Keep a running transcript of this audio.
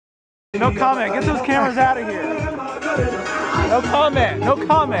No comment. Get those cameras out of here. No comment. No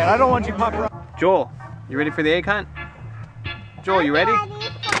comment. I don't want you paparazzi. Joel, you ready for the egg hunt? Joel, you ready?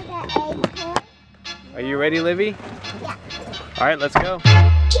 Are you ready, Livy? Yeah. All right, let's go.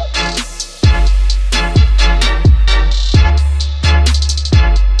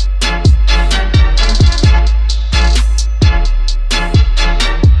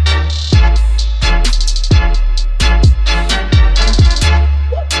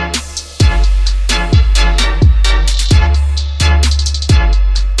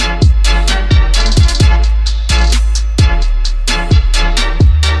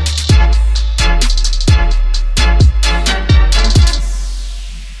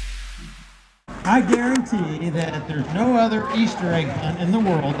 I guarantee that there's no other Easter egg hunt in the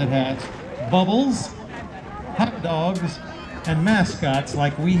world that has bubbles, hot dogs, and mascots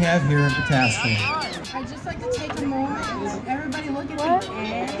like we have here in Pataskala. I'd just like to take a moment. Everybody look at the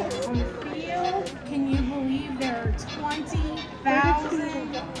eggs on the field. Can you believe there are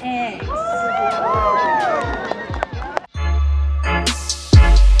 20,000 eggs?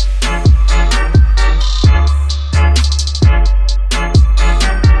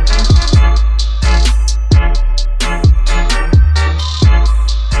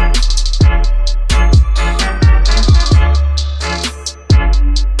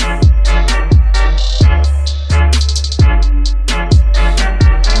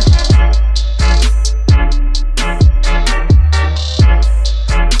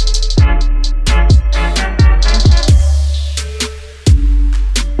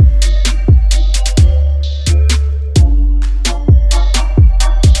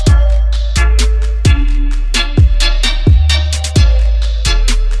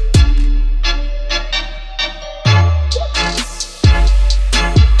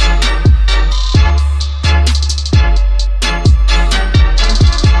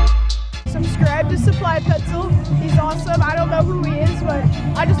 He's awesome. I don't know who he is, but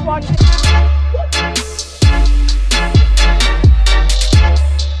I just watch him.